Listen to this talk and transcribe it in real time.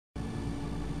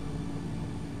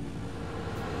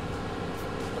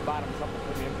bottoms up and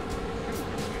put it in.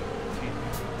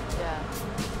 Yeah.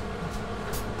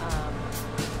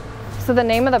 So the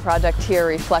name of the project here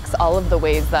reflects all of the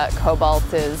ways that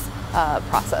cobalt is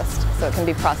processed. So it can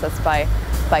be processed by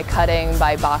cutting,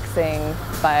 by boxing,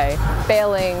 by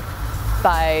baling,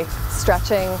 by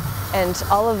stretching, and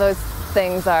all of those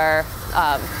things are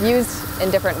used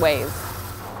in different ways.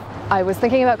 I was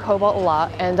thinking about cobalt a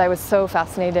lot, and I was so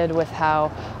fascinated with how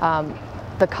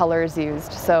the colors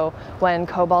used. So when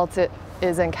cobalt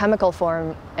is in chemical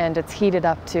form and it's heated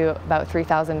up to about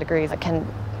 3,000 degrees, it can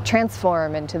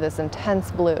transform into this intense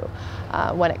blue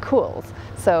when it cools.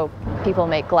 So people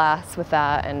make glass with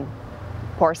that and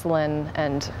porcelain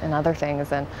and other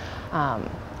things, and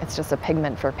it's just a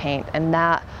pigment for paint. And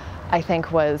that, I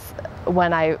think, was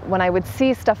when I would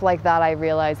see stuff like that, I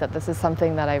realized that this is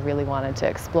something that I really wanted to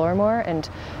explore more and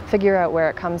figure out where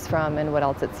it comes from and what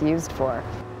else it's used for.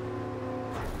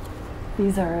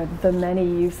 These are the many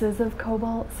uses of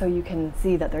cobalt, so you can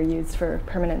see that they're used for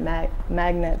permanent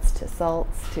magnets, to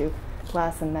salts, to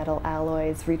glass and metal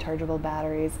alloys, rechargeable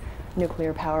batteries,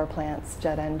 nuclear power plants,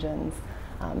 jet engines.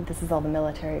 This is all the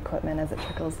military equipment as it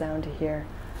trickles down to here.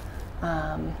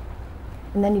 And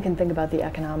then you can think about the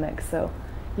economics. So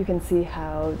you can see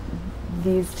how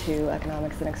these two,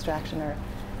 economics and extraction, are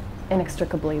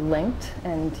inextricably linked,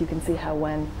 and you can see how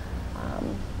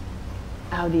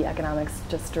how the economics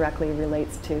just directly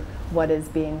relates to what is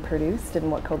being produced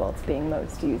and what cobalt's being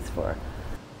most used for.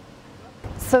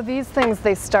 So these things,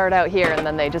 they start out here and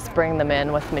then they just bring them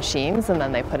in with machines and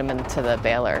then they put them into the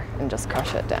baler and just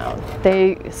crush it down.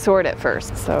 They sort it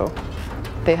first, so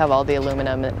they have all the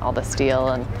aluminum and all the steel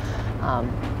and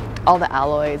all the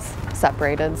alloys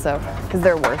separated, so because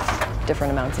they're worth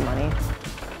different amounts of money.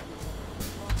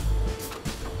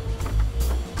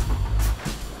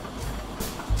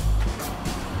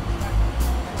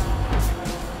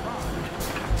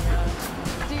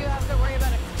 Do you have to worry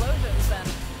about explosions then?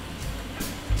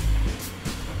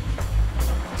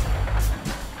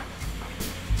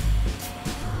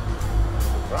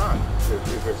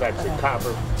 Bronze is actually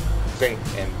copper, zinc,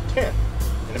 and tin.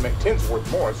 And tin's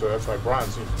worth more, so that's why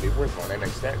bronze seems to be worth more. They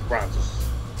make that bronze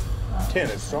tin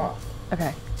is soft.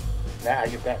 Okay. Now I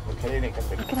get that from Canadian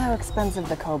company. Look at how expensive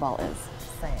the cobalt is.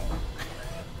 Saying.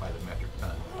 By the metric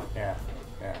ton. Yeah,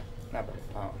 not by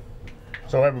the pound.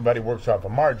 So everybody works off a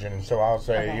margin, and so I'll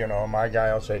say, Okay. you know, my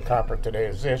guy will say copper today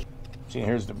is this. See,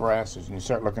 here's the brasses, and you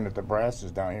start looking at the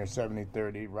brasses down here,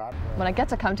 70-30 rod. When I get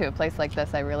to come to a place like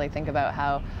this, I really think about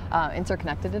how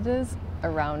interconnected it is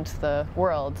around the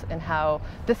world and how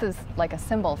this is like a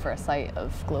symbol for a site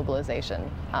of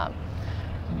globalization.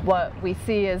 What we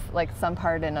see is like some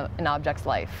part in an object's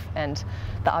life, and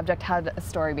the object had a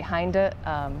story behind it.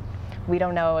 We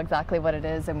don't know exactly what it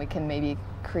is, and we can maybe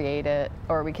create it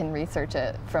or we can research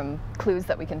it from clues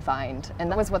that we can find.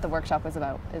 And that was what the workshop was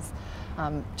about, is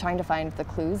trying to find the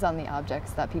clues on the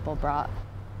objects that people brought.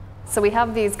 So we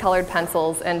have these colored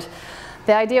pencils, and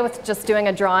the idea with just doing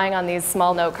a drawing on these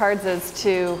small note cards is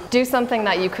to do something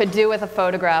that you could do with a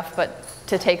photograph, but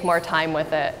to take more time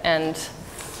with it. And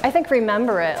I think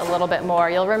remember it a little bit more.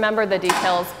 You'll remember the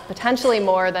details potentially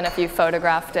more than if you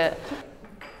photographed it.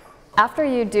 After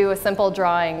you do a simple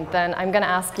drawing, then I'm going to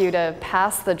ask you to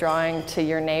pass the drawing to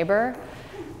your neighbor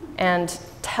and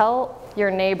tell your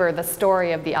neighbor the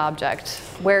story of the object,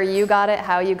 where you got it,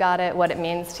 how you got it, what it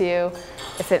means to you.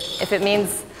 If it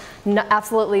means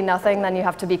absolutely nothing, then you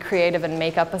have to be creative and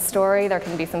make up a story. There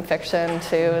can be some fiction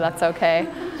too, that's okay.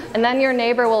 And then your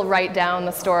neighbor will write down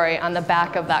the story on the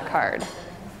back of that card.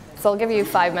 So I'll give you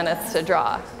 5 minutes to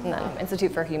draw, and then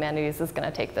Institute for Humanities is going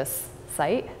to take this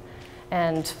site,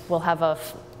 and we'll have a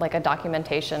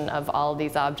documentation of all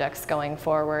these objects going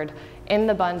forward in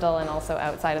the bundle and also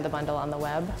outside of the bundle on the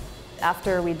web.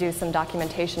 After we do some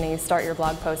documentation and you start your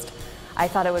blog post, I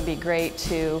thought it would be great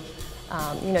to,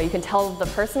 you can tell the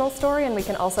personal story, and we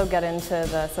can also get into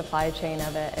the supply chain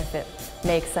of it if it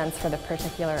makes sense for the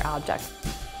particular object.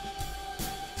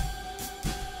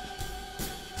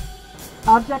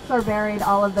 Objects are buried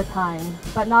all of the time,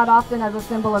 but not often as a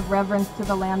symbol of reverence to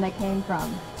the land they came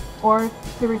from, or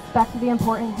to respect the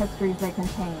important histories they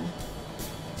contain.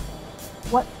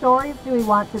 What stories do we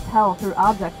want to tell through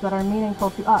objects that are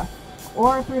meaningful to us,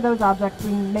 or through those objects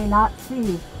we may not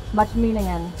see much meaning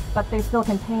in, but they still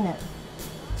contain it?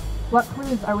 What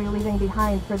clues are we leaving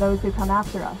behind for those who come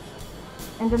after us?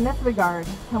 And in this regard,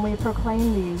 can we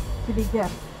proclaim these to be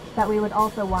gifts that we would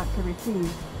also want to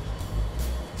receive?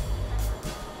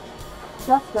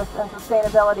 Justice and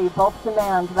sustainability both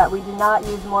demand that we do not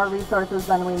use more resources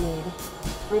than we need.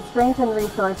 Restraint in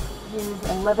resource use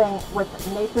and living with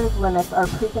nature's limits are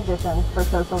preconditions for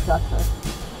social justice.